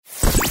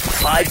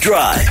5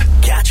 Drive.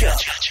 Catch up.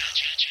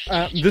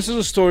 This is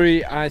a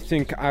story I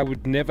think I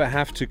would never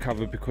have to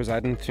cover because I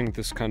didn't think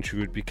this country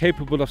would be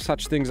capable of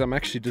such things. I'm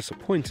actually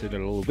disappointed a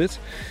little bit.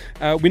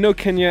 We know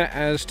Kenya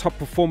as top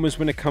performers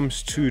when it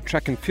comes to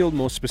track and field,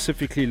 more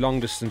specifically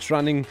long distance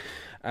running.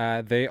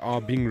 They are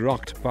being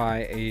rocked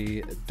by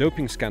a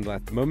doping scandal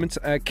at the moment.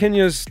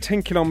 Kenya's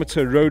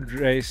 10-kilometer road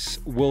race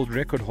world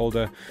record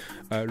holder,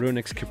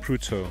 Ronex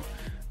Kipruto,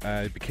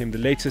 became the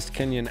latest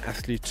Kenyan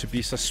athlete to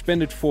be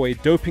suspended for a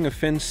doping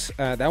offense.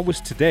 That was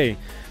today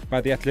by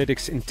the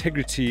Athletics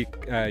Integrity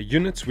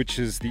Unit, which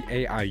is the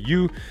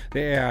AIU. The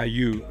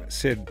AIU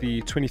said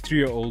the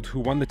 23-year-old who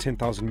won the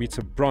 10,000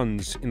 meter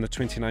bronze in the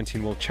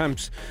 2019 World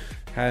Champs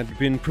had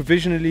been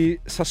provisionally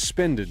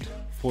suspended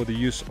for the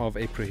use of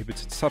a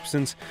prohibited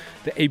substance.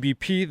 The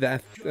ABP,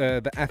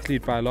 the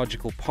athlete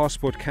biological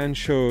passport, can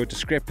show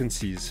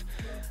discrepancies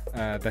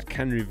that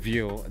can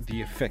reveal the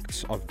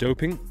effects of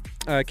doping.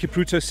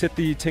 Kipruto set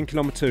the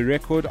 10-kilometer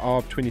record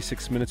of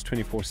 26 minutes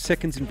 24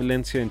 seconds in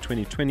Valencia in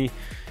 2020.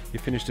 He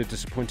finished a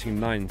disappointing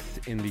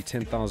 9th in the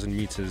 10,000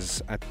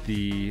 meters at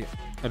the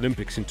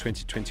Olympics in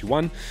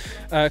 2021.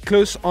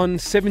 Close on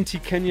 70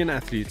 Kenyan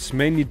athletes,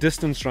 mainly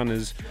distance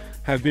runners,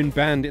 have been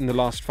banned in the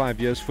last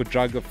 5 years for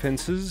drug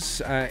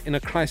offences in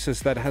a crisis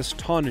that has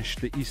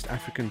tarnished the East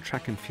African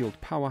track and field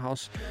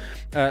powerhouse.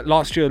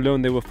 Last year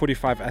alone, there were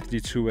 45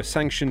 athletes who were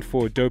sanctioned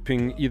for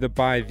doping either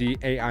by the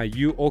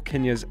AIU or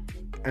Kenya's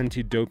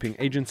anti-doping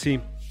agency.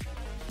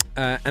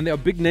 And there are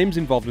big names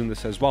involved in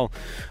this as well.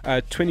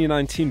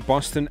 2019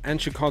 Boston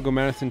and Chicago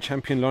Marathon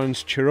champion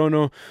Lawrence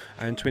Chirono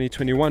and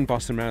 2021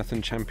 Boston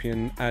Marathon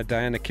champion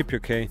Diana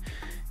Kipchoge,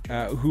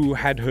 who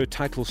had her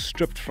title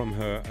stripped from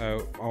her,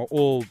 are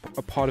all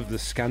a part of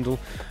this scandal.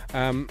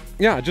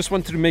 I just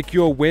wanted to make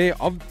you aware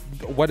of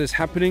what is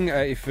happening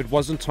if it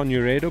wasn't on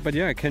your radar. But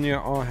yeah, Kenya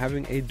are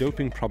having a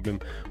doping problem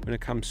when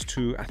it comes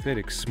to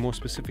athletics, more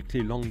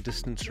specifically long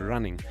distance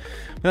running.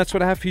 And that's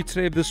what I have for you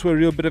today. If this were a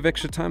real bit of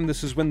extra time,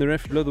 this is when the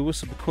ref blow the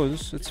whistle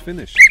because it's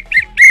finished.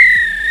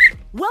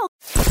 Well,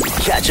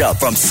 catch up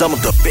from some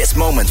of the best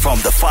moments from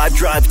the 5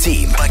 Drive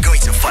team by going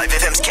to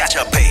 5FM's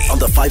catch-up page on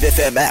the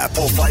 5FM app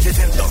or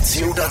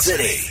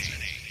 5FM.co.za.